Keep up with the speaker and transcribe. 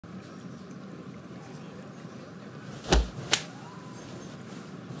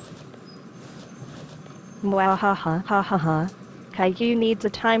Mwahaha. Caillou needs a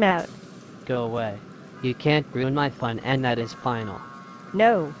timeout. Go away. You can't ruin my fun, and that is final.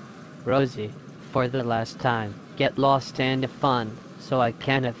 No. Rosie, for the last time, get lost and have fun, so I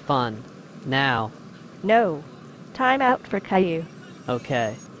can have fun. Now. No. Timeout for Caillou.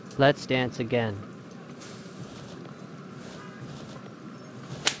 Okay, let's dance again.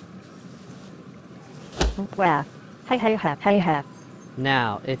 Wah. Hi.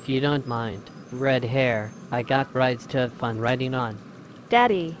 Now, if you don't mind, red hair, I got rides to have fun riding on.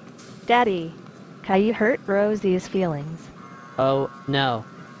 Daddy. Caillou hurt Rosie's feelings. Oh, no.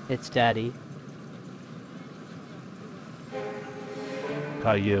 It's Daddy.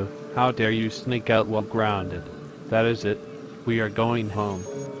 Caillou, how dare you sneak out while grounded? That is it. We are going home.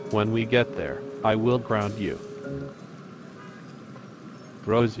 When we get there, I will ground you.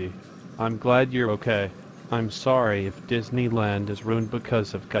 Rosie, I'm glad you're okay. I'm sorry if Disneyland is ruined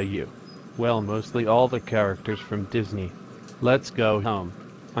because of Caillou. Well, mostly all the characters from Disney. Let's go home.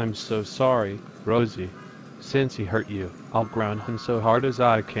 I'm so sorry, Rosie. Since he hurt you, I'll ground him so hard as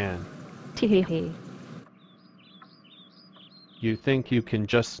I can. Teehee. You think you can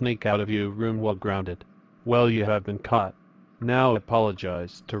just sneak out of your room while grounded? Well, you have been caught. Now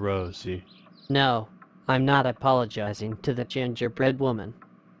apologize to Rosie. No, I'm not apologizing to the gingerbread woman.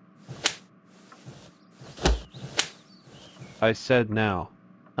 I said now.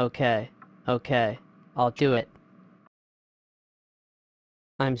 Okay, I'll do it.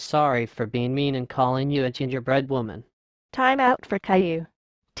 I'm sorry for being mean and calling you a gingerbread woman. Timeout for Caillou.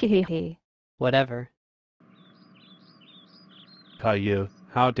 Teehee. Whatever. Caillou,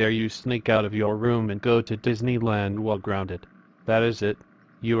 how dare you sneak out of your room and go to Disneyland while grounded? That is it.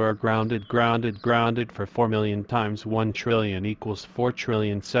 You are grounded for 4 million times 1 trillion equals 4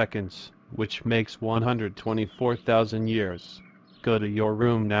 trillion seconds, which makes 124,000 years. Go to your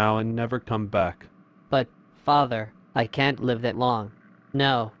room now and never come back. But, Father, I can't live that long.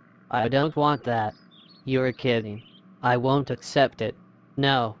 No, I don't want that. You're kidding. I won't accept it.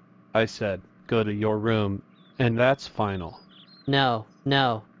 No. I said, go to your room, and that's final. No,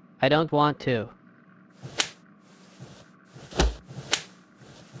 I don't want to.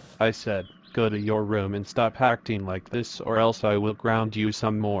 I said, go to your room and stop acting like this, or else I will ground you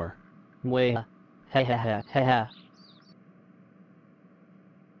some more. Wait. Ha.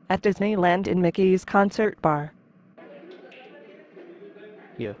 At Disneyland in Mickey's concert bar.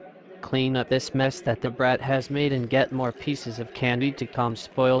 You. Clean up this mess that the brat has made and get more pieces of candy to calm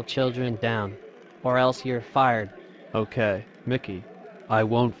spoiled children down. Or else you're fired. Okay, Mickey. I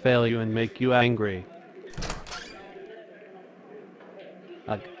won't fail you and make you angry.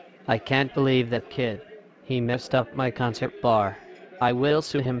 Ugh. I can't believe that kid. He messed up my concert bar. I will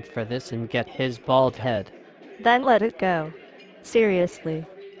sue him for this and get his bald head. Then let it go. Seriously,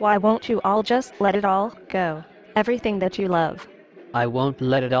 why won't you all just let it all go? Everything that you love. I won't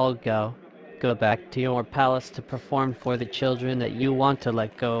let it all go. Go back to your palace to perform for the children that you want to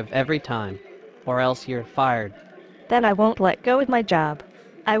let go of every time. Or else you're fired. Then I won't let go of my job.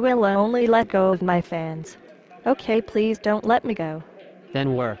 I will only let go of my fans. Okay, please don't let me go.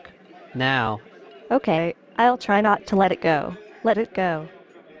 Then work. Now. Okay, I'll try not to let it go. Let it go.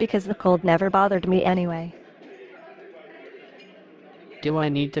 Because the cold never bothered me anyway. Do I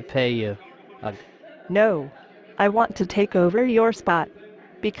need to pay you? Ugh. No. I want to take over your spot.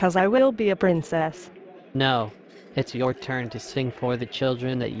 Because I will be a princess. No. It's your turn to sing for the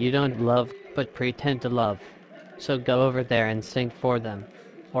children that you don't love, but pretend to love. So go over there and sing for them.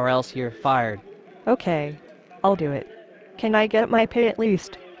 Or else you're fired. Okay. I'll do it. Can I get my pay at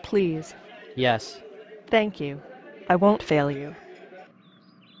least, please? Yes. Thank you. I won't fail you.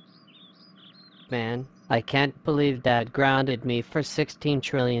 Man, I can't believe Dad grounded me for 16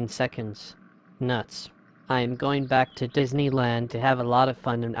 trillion seconds. Nuts. I am going back to Disneyland to have a lot of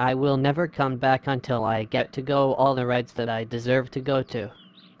fun, and I will never come back until I get to go all the rides that I deserve to go to.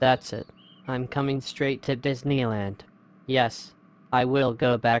 That's it. I'm coming straight to Disneyland. Yes, I will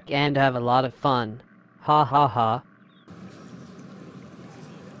go back and have a lot of fun. Ha.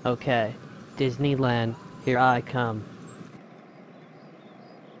 Okay, Disneyland, here I come.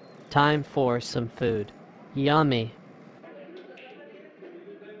 Time for some food. Yummy.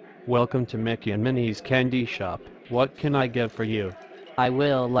 Welcome to Mickey and Minnie's Candy Shop. What can I get for you? I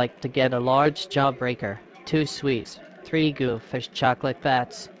will like to get a large jawbreaker, 2 sweets, 3 Goofish chocolate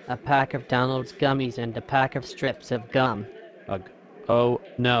bats, a pack of Donald's gummies, and a pack of strips of gum. Ugh. Oh,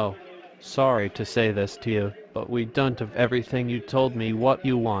 no. Sorry to say this to you, but we don't have everything you told me what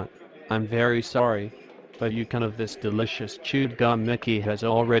you want. I'm very sorry, but you can have this delicious chewed gum Mickey has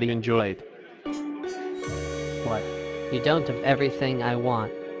already enjoyed. What? You don't have everything I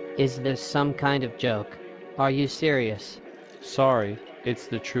want. Is this some kind of joke? Are you serious? Sorry, it's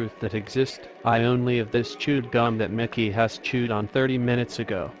the truth that exists. I only have this chewed gum that Mickey has chewed on 30 minutes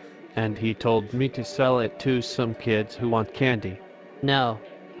ago. And he told me to sell it to some kids who want candy. No.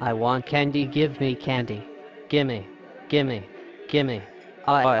 I want candy. Give me candy. Gimme. Gimme. Gimme.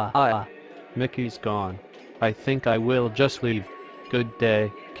 Mickey's gone. I think I will just leave. Good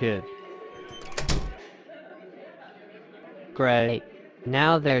day, kid. Great.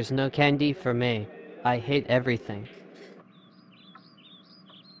 Now there's no candy for me. I hate everything.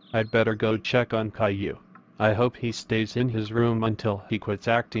 I'd better go check on Caillou. I hope he stays in his room until he quits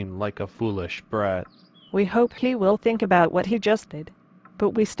acting like a foolish brat. We hope he will think about what he just did.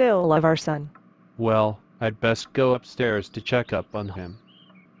 But we still love our son. Well, I'd best go upstairs to check up on him.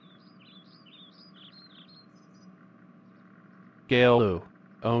 Caillou.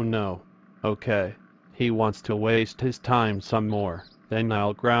 Oh no. Okay. He wants to waste his time some more. Then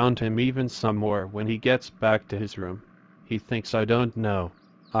I'll ground him even some more when he gets back to his room. He thinks I don't know.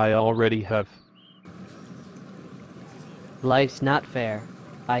 I already have. Life's not fair.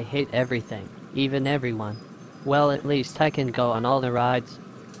 I hate everything, even everyone. Well, at least I can go on all the rides.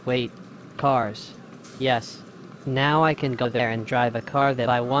 Wait, cars. Yes. Now I can go there and drive a car that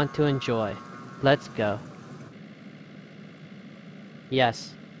I want to enjoy. Let's go.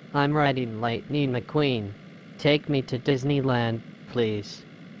 Yes. I'm ready, Lightning McQueen. Take me to Disneyland, please.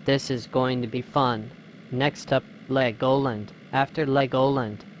 This is going to be fun. Next up, Legoland. After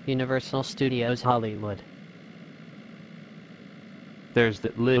Legoland, Universal Studios Hollywood. There's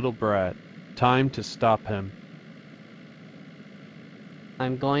that little brat. Time to stop him.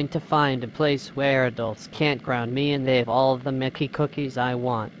 I'm going to find a place where adults can't ground me and they have all of the Mickey cookies I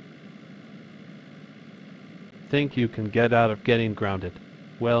want. Think you can get out of getting grounded?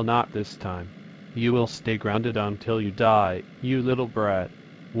 Well, not this time. You will stay grounded until you die, you little brat.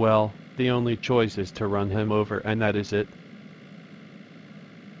 Well, the only choice is to run him over, and that is it.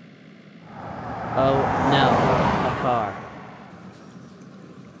 Oh, no. A car.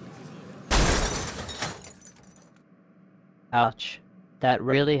 Ouch. That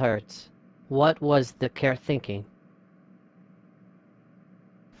really hurts. What was the car thinking?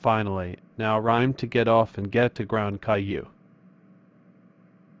 Finally, now rhyme to get off and get to ground Caillou.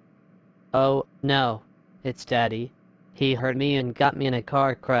 Oh, no. It's Daddy. He hurt me and got me in a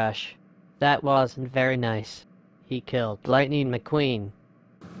car crash. That wasn't very nice. He killed Lightning McQueen.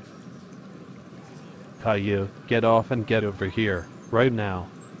 Caillou, get off and get over here, right now.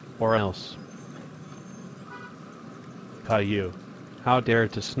 Or else. Caillou, how dare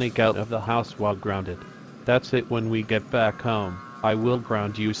to sneak out of the house while grounded. That's it. When we get back home, I will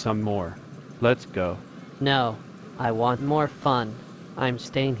ground you some more. Let's go. No. I want more fun. I'm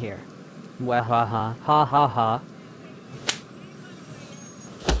staying here. Wahaha, ha ha ha.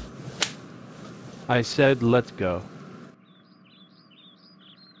 I said let's go.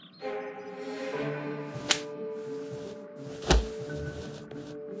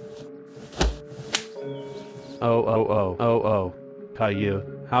 Oh. Caillou,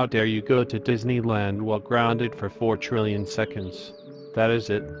 how dare you go to Disneyland while grounded for 4 trillion seconds. That is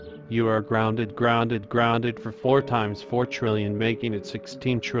it. You are grounded for 4 times 4 trillion, making it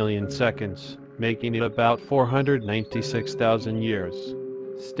 16 trillion seconds, making it about 496,000 years.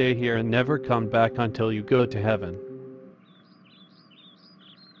 Stay here and never come back until you go to heaven.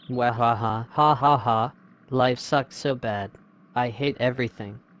 Wahaha, ha ha ha. Life sucks so bad. I hate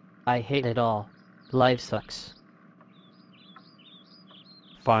everything. I hate it all. Life sucks.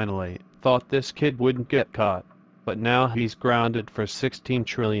 Finally, thought this kid wouldn't get caught. But now he's grounded for 16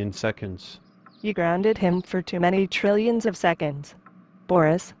 trillion seconds. You grounded him for too many trillions of seconds.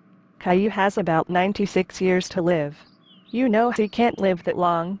 Boris, Caillou has about 96 years to live. You know he can't live that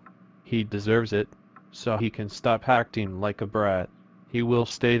long. He deserves it, so he can stop acting like a brat. He will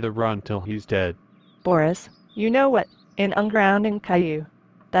stay the run till he's dead. Boris, you know what? In ungrounding Caillou.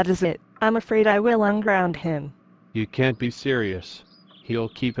 That is it. I'm afraid I will unground him. You can't be serious. He'll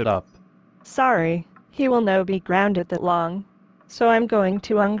keep it up. Sorry, he will no be grounded that long. So I'm going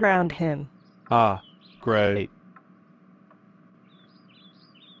to unground him. Ah, great.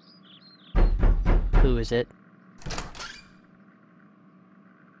 Who is it?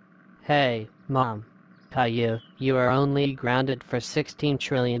 Hey, Mom. Caillou, you are only grounded for 16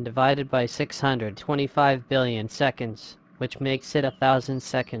 trillion divided by 625 billion seconds, which makes it 1,000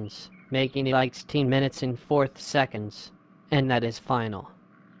 seconds, making it 16 minutes and 4 seconds. And that is final.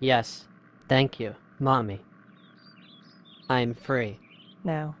 Yes. Thank you, Mommy. I'm free.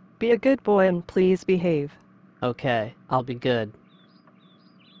 Now, be a good boy and please behave. Okay, I'll be good.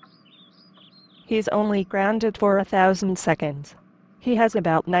 He's only grounded for 1,000 seconds. He has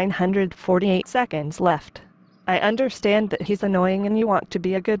about 948 seconds left. I understand that he's annoying and you want to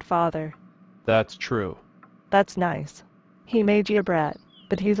be a good father. That's true. That's nice. He made you a brat,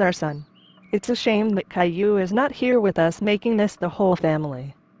 but he's our son. It's a shame that Caillou is not here with us making this the whole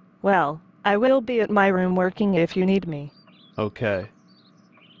family. Well, I will be at my room working if you need me. Okay.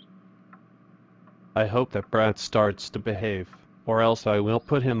 I hope that Brat starts to behave, or else I will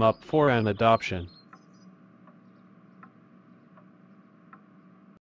put him up for an adoption.